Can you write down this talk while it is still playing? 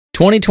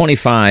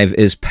2025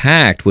 is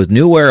packed with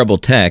new wearable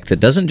tech that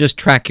doesn't just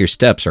track your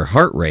steps or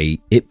heart rate,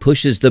 it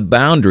pushes the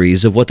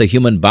boundaries of what the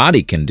human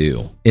body can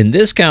do. In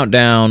this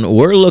countdown,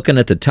 we're looking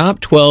at the top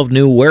 12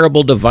 new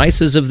wearable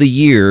devices of the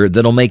year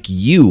that'll make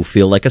you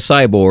feel like a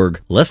cyborg.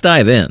 Let's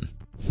dive in.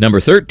 Number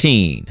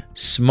 13,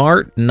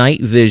 smart night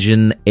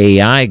vision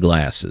AI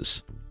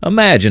glasses.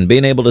 Imagine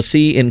being able to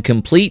see in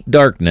complete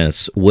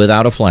darkness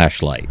without a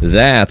flashlight.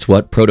 That's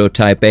what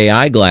prototype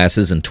AI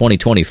glasses in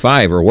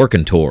 2025 are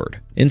working toward.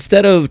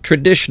 Instead of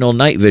traditional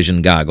night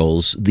vision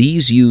goggles,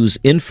 these use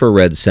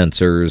infrared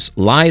sensors,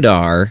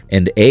 LiDAR,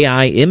 and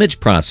AI image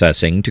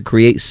processing to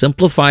create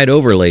simplified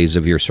overlays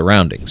of your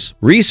surroundings.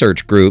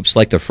 Research groups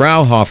like the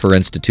Fraunhofer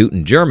Institute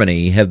in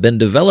Germany have been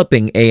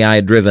developing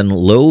AI-driven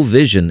low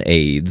vision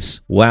aids,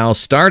 while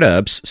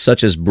startups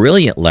such as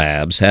Brilliant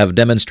Labs have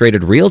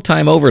demonstrated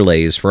real-time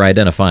overlays for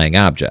identifying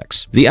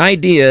objects. The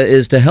idea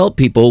is to help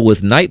people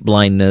with night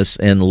blindness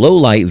and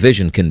low-light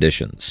vision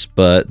conditions,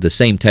 but the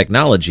same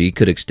technology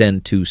could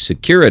extend to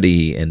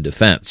security and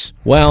defense.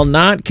 While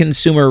not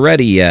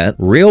consumer-ready yet,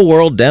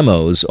 real-world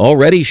demos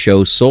already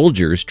show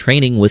soldiers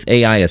training with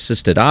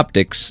AI-assisted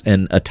optics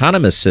and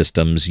autonomous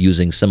systems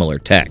using similar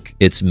tech.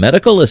 It's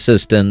medical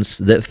assistance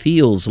that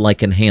feels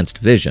like enhanced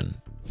vision.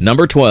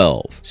 Number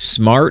 12,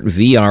 smart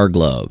VR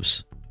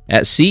gloves.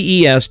 At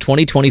CES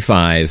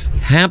 2025,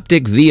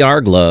 haptic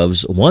VR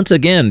gloves once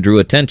again drew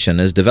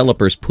attention as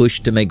developers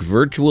pushed to make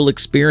virtual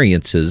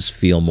experiences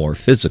feel more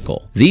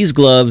physical. These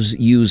gloves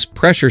use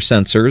pressure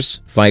sensors,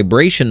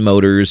 vibration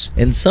motors,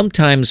 and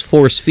sometimes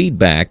force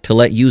feedback to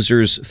let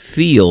users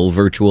feel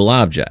virtual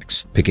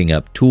objects, picking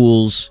up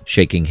tools,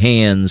 shaking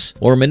hands,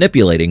 or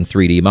manipulating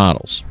 3D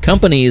models.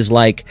 Companies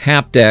like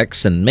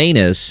Haptex and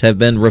Manus have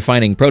been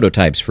refining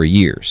prototypes for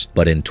years,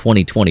 but in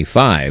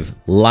 2025,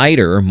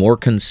 lighter, more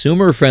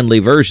consumer-friendly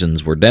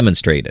versions were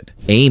demonstrated,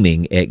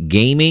 aiming at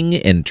gaming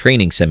and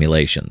training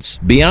simulations.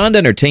 Beyond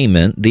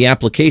entertainment, the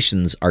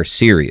applications are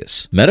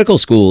serious. Medical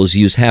schools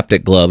use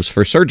haptic gloves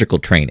for surgical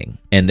training,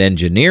 and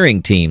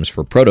engineering teams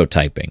for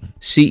prototyping.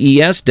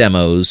 CES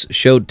demos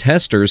showed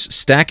testers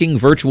stacking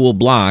virtual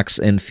blocks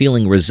and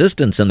feeling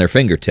resistance in their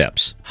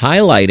fingertips,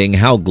 highlighting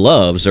how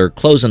gloves are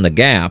closing the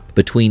gap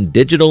between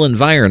digital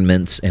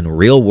environments and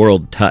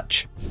real-world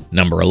touch.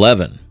 Number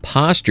 11,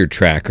 posture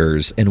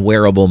trackers and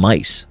wearable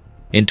mice.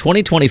 In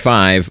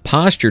 2025,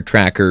 posture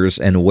trackers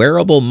and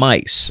wearable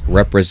mice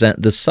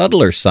represent the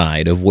subtler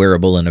side of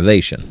wearable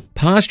innovation.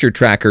 Posture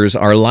trackers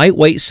are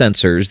lightweight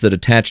sensors that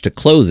attach to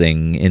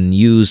clothing and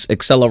use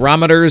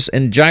accelerometers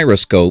and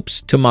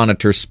gyroscopes to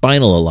monitor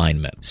spinal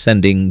alignment,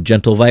 sending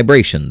gentle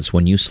vibrations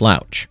when you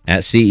slouch.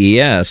 At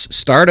CES,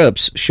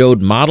 startups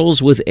showed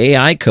models with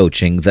AI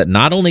coaching that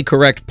not only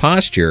correct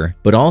posture,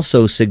 but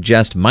also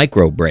suggest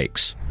micro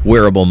breaks.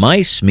 Wearable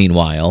mice,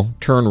 meanwhile,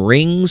 turn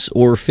rings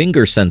or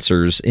finger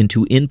sensors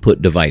into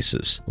input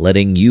devices,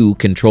 letting you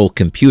control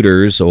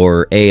computers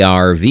or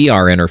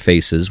AR/VR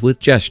interfaces with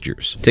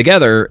gestures.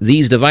 Together,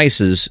 these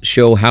devices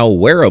show how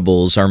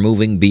wearables are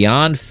moving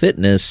beyond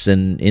fitness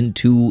and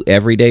into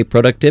everyday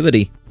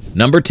productivity.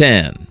 Number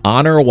 10,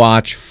 Honor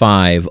Watch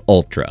 5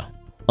 Ultra.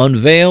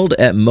 Unveiled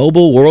at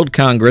Mobile World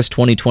Congress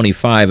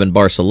 2025 in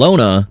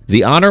Barcelona,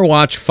 the Honor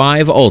Watch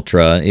 5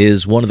 Ultra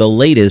is one of the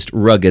latest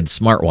rugged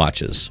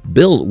smartwatches.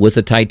 Built with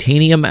a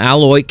titanium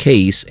alloy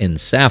case and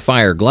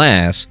sapphire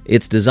glass,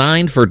 it's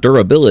designed for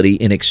durability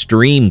in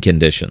extreme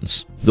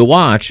conditions. The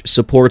watch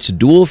supports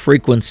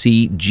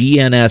dual-frequency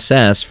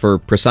GNSS for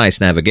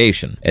precise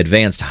navigation,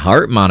 advanced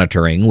heart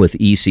monitoring with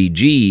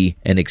ECG,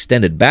 and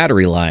extended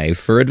battery life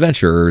for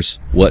adventurers.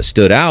 What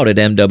stood out at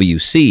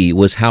MWC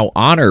was how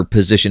Honor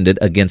positioned it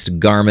against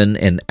Garmin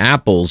and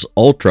Apple's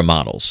Ultra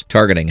models,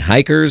 targeting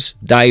hikers,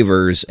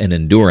 divers, and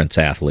endurance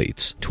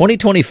athletes.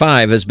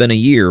 2025 has been a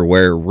year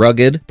where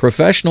rugged,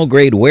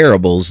 professional-grade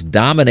wearables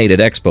dominated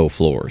expo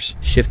floors,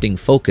 shifting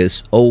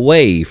focus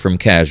away from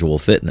casual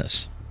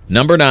fitness.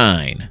 Number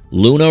 9,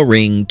 Luna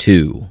Ring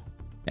 2.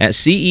 At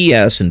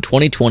CES in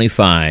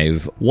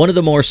 2025, one of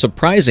the more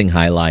surprising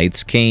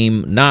highlights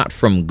came not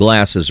from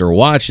glasses or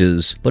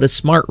watches, but a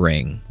smart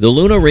ring. The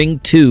Luna Ring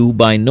 2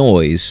 by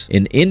Noise,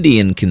 an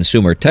Indian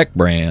consumer tech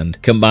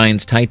brand,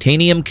 combines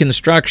titanium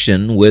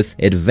construction with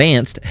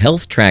advanced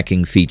health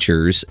tracking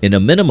features in a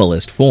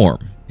minimalist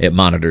form. It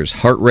monitors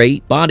heart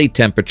rate, body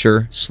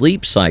temperature,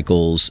 sleep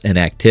cycles, and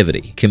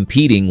activity,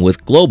 competing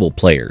with global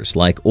players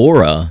like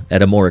Aura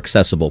at a more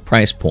accessible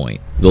price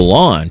point. The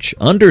launch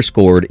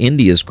underscored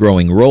India's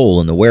growing role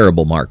in the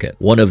wearable market,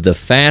 one of the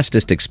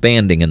fastest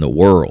expanding in the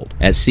world.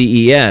 At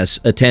CES,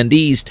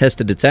 attendees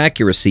tested its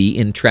accuracy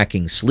in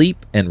tracking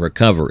sleep and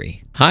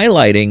recovery,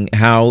 highlighting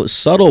how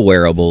subtle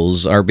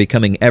wearables are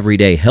becoming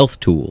everyday health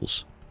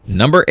tools.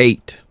 Number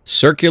 8,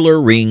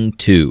 Circular Ring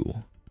 2.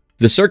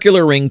 The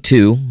Circular Ring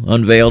 2,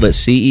 unveiled at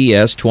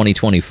CES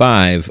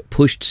 2025,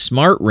 pushed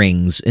smart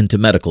rings into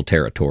medical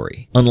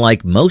territory.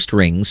 Unlike most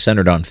rings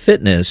centered on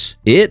fitness,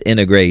 it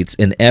integrates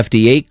an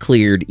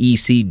FDA-cleared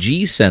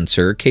ECG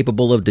sensor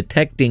capable of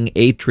detecting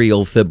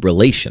atrial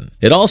fibrillation.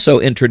 It also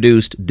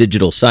introduced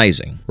digital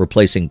sizing,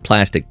 replacing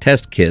plastic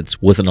test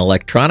kits with an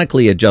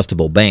electronically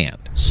adjustable band.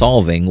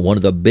 solving one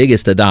of the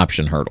biggest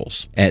adoption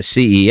hurdles. At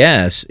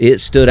CES, it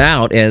stood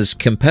out as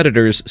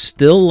competitors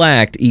still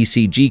lacked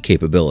ECG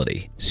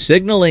capability,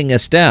 signaling a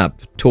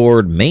step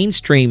toward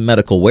mainstream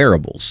medical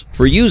wearables.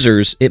 For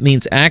users, it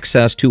means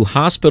access to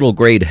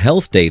hospital-grade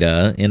health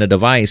data in a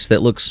device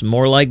that looks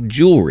more like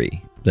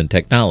jewelry than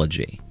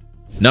technology.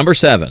 Number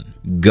 7.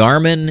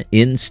 Garmin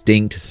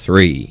Instinct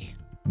 3.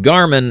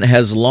 Garmin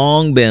has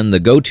long been the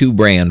go-to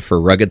brand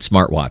for rugged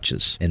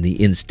smartwatches, and the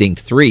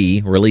Instinct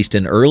 3, released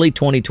in early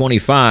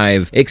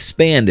 2025,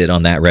 expanded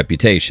on that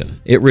reputation.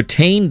 It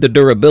retained the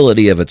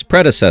durability of its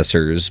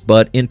predecessors,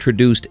 but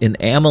introduced an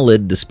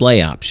AMOLED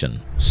display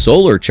option,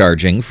 solar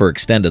charging for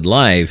extended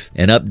life,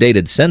 and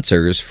updated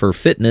sensors for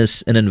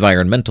fitness and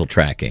environmental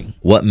tracking.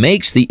 What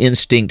makes the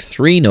Instinct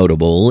 3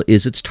 notable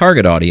is its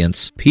target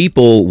audience,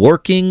 people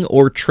working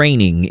or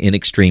training in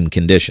extreme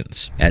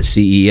conditions. At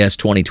CES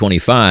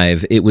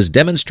 2025, it was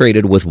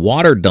demonstrated with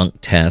water dunk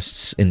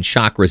tests and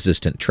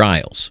shock-resistant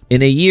trials.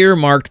 In a year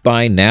marked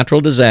by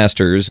natural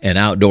disasters and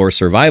outdoor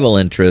survival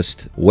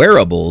interest,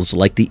 wearables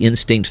like the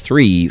Instinct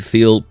 3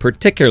 feel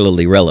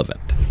particularly relevant.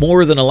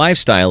 More than a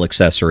lifestyle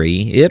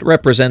accessory, it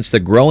represents the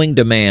growing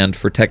demand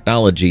for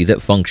technology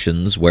that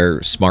functions where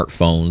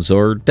smartphones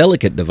or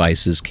delicate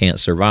devices can't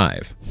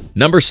survive.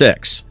 Number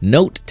 6.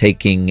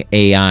 Note-taking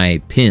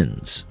AI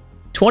pins.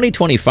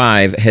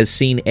 2025 has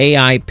seen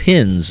AI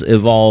pins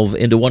evolve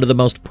into one of the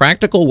most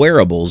practical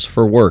wearables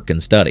for work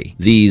and study.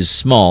 These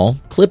small,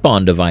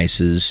 clip-on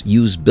devices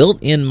use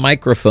built-in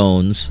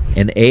microphones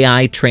and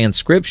AI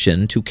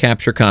transcription to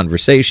capture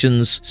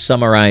conversations,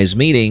 summarize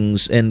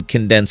meetings, and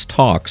condense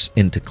talks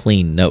into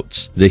clean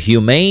notes. The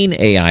Humane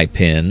AI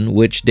pin,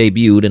 which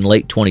debuted in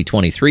late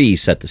 2023,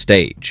 set the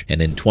stage,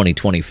 and in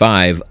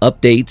 2025,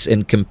 updates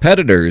and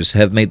competitors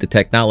have made the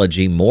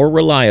technology more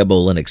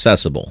reliable and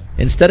accessible.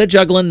 Instead of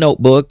juggling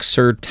notebooks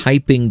or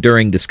typing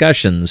during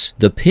discussions,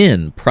 the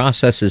pin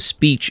processes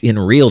speech in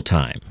real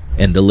time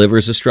and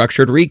delivers a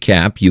structured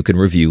recap you can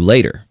review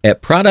later.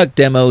 At product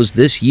demos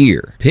this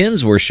year,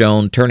 pins were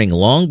shown turning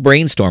long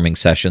brainstorming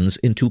sessions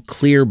into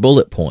clear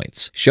bullet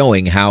points,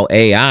 showing how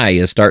AI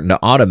is starting to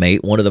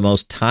automate one of the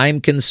most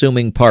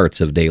time-consuming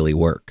parts of daily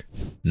work.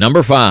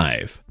 Number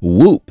 5.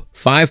 Whoop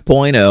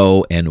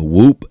 5.0 and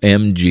Whoop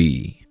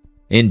MG.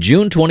 In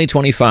June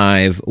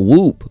 2025,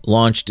 Whoop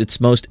launched its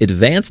most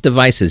advanced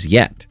devices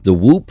yet, the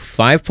Whoop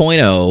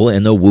 5.0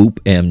 and the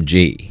Whoop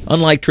MG.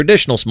 Unlike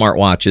traditional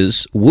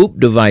smartwatches,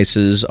 Whoop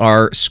devices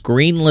are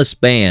screenless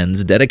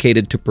bands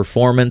dedicated to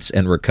performance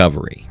and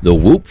recovery. The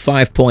Whoop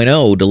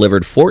 5.0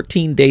 delivered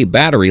 14-day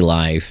battery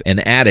life and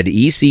added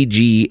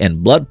ECG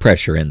and blood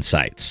pressure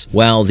insights,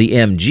 while the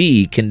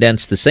MG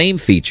condensed the same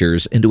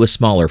features into a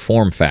smaller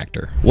form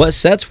factor. What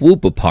sets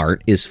Whoop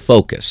apart is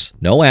focus.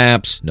 No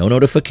apps, no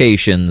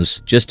notifications,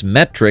 just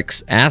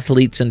metrics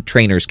athletes and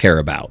trainers care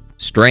about: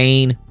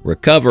 strain,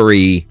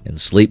 recovery, and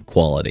sleep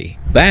quality.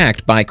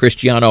 Backed by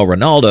Cristiano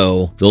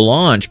Ronaldo, the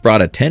launch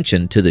brought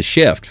attention to the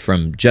shift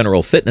from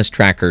general fitness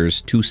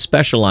trackers to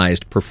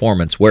specialized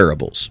performance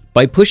wearables.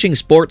 By pushing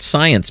sports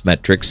science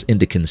metrics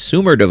into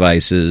consumer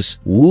devices,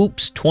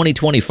 Whoop's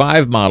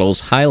 2025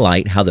 models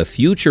highlight how the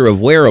future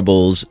of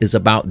wearables is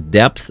about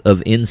depth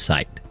of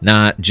insight,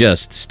 not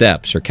just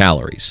steps or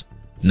calories.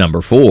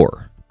 Number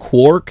 4.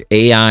 Quark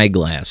AI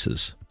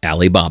glasses.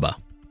 Alibaba.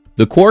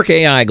 The Quark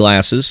AI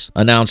glasses,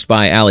 announced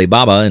by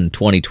Alibaba in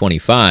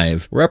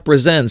 2025,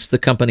 represents the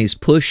company's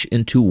push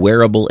into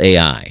wearable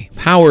AI.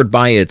 Powered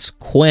by its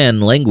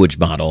Qwen language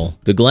model,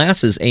 the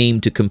glasses aim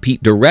to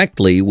compete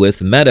directly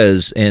with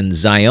Meta's and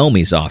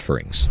Xiaomi's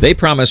offerings. They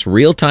promise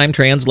real-time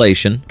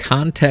translation,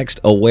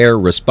 context-aware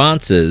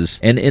responses,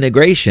 and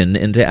integration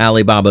into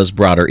Alibaba's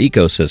broader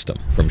ecosystem,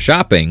 from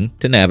shopping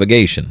to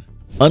navigation.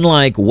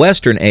 Unlike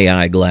Western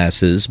AI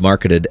glasses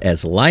marketed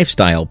as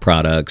lifestyle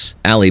products,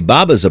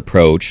 Alibaba's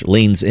approach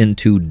leans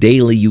into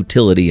daily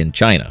utility in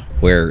China,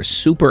 where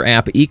super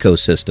app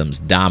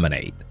ecosystems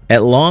dominate.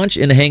 At launch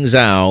in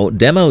Hangzhou,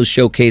 demos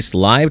showcased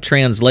live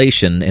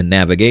translation and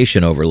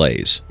navigation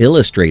overlays,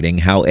 illustrating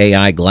how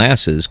AI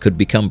glasses could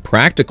become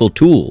practical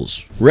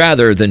tools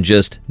rather than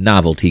just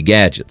novelty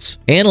gadgets.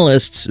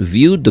 Analysts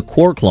viewed the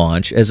Quark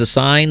launch as a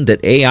sign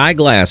that AI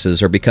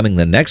glasses are becoming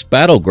the next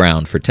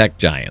battleground for tech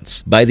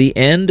giants. By the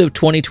end of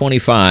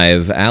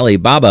 2025,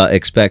 Alibaba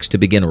expects to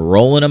begin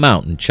rolling them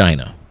out in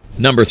China.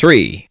 Number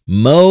 3.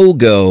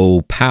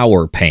 MoGo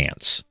Power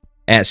Pants.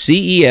 At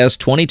CES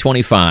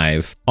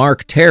 2025,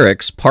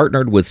 Arc'teryx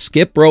partnered with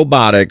Skip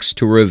Robotics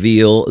to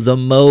reveal the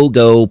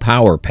MoGo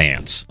Power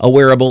Pants, a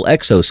wearable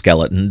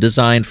exoskeleton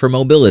designed for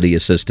mobility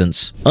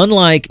assistance.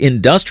 Unlike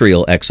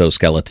industrial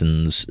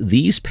exoskeletons,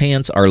 these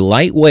pants are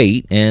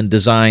lightweight and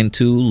designed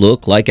to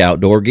look like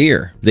outdoor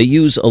gear. They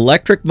use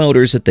electric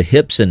motors at the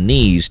hips and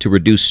knees to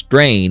reduce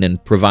strain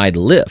and provide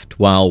lift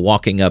while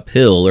walking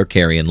uphill or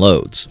carrying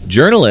loads.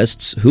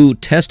 Journalists who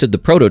tested the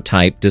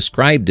prototype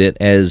described it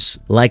as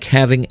like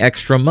having extra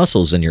extra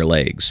muscles in your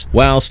legs.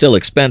 While still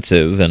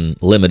expensive and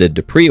limited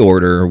to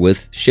pre-order,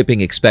 with shipping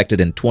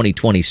expected in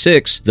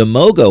 2026, the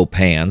Mogo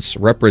pants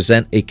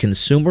represent a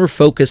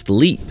consumer-focused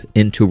leap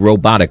into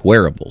robotic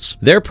wearables.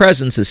 Their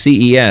presence at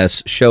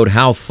CES showed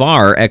how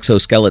far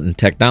exoskeleton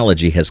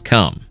technology has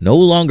come, no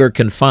longer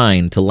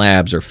confined to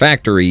labs or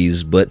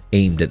factories, but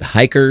aimed at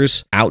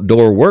hikers,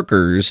 outdoor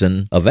workers,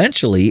 and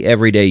eventually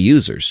everyday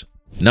users.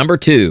 Number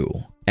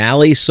 2.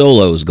 Ali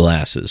Solos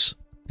glasses.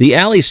 The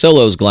Ali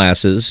Solos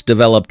glasses,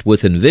 developed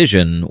with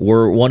Envision,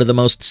 were one of the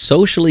most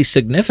socially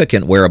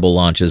significant wearable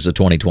launches of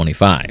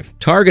 2025.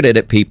 Targeted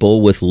at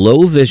people with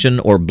low vision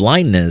or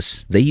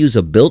blindness, they use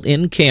a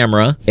built-in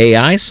camera,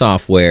 AI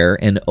software,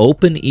 and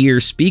open-ear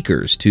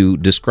speakers to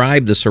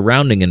describe the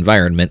surrounding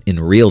environment in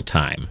real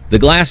time. The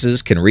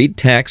glasses can read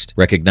text,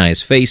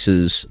 recognize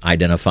faces,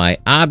 identify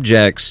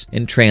objects,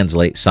 and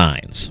translate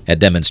signs. At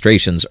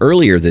demonstrations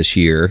earlier this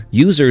year,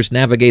 users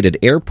navigated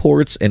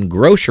airports and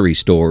grocery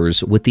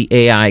stores with the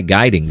AI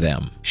guiding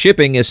them.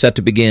 Shipping is set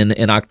to begin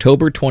in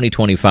October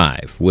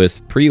 2025,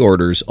 with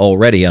pre-orders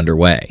already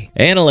underway.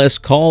 Analysts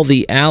call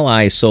the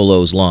Ali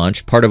Solos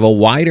launch part of a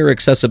wider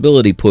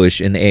accessibility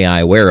push in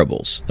AI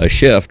wearables, a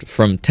shift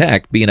from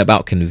tech being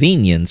about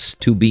convenience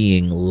to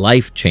being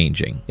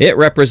life-changing. It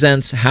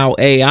represents how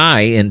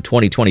AI in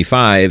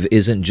 2025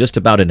 isn't just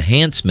about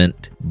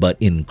enhancement, but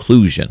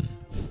inclusion.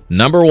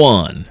 Number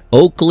 1.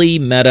 Oakley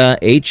Meta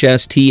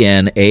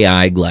HSTN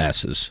AI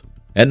Glasses.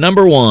 At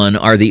number 1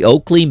 are the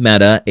Oakley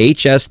Meta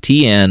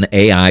HSTN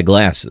AI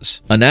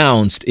glasses,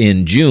 announced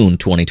in June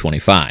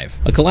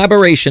 2025. A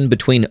collaboration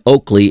between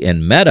Oakley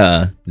and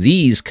Meta,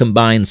 these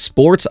combine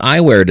sports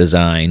eyewear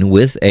design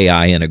with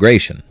AI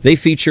integration. They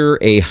feature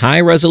a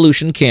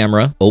high-resolution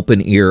camera,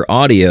 open-ear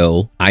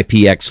audio,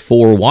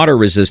 IPX4 water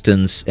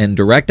resistance, and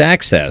direct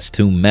access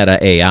to Meta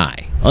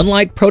AI.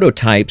 Unlike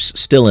prototypes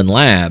still in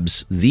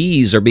labs,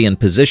 these are being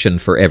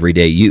positioned for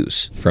everyday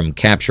use, from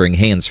capturing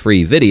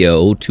hands-free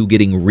video to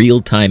getting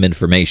real-time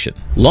information.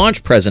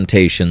 Launch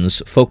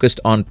presentations focused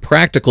on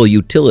practical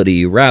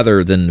utility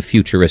rather than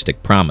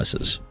futuristic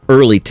promises.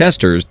 Early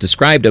testers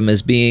described them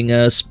as being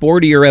a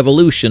sportier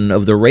evolution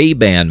of the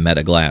Ray-Ban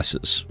Meta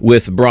glasses,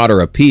 with broader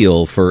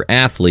appeal for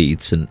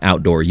athletes and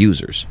outdoor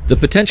users. The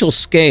potential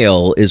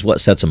scale is what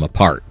sets them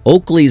apart.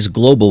 Oakley's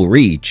global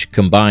reach,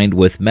 combined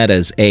with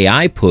Meta's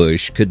AI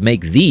push, could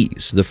make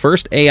these the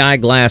first AI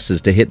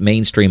glasses to hit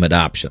mainstream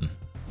adoption.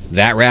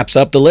 That wraps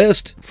up the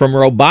list. From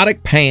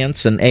robotic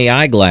pants and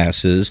AI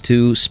glasses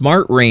to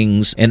smart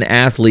rings and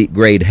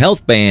athlete-grade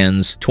health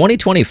bands,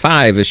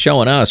 2025 is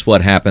showing us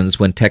what happens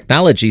when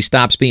technology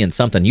stops being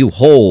something you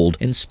hold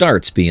and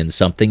starts being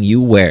something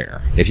you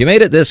wear. If you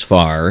made it this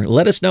far,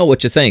 let us know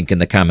what you think in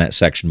the comment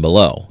section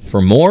below.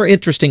 For more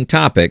interesting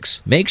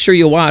topics, make sure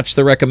you watch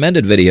the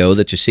recommended video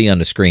that you see on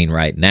the screen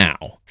right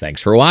now.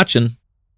 Thanks for watching.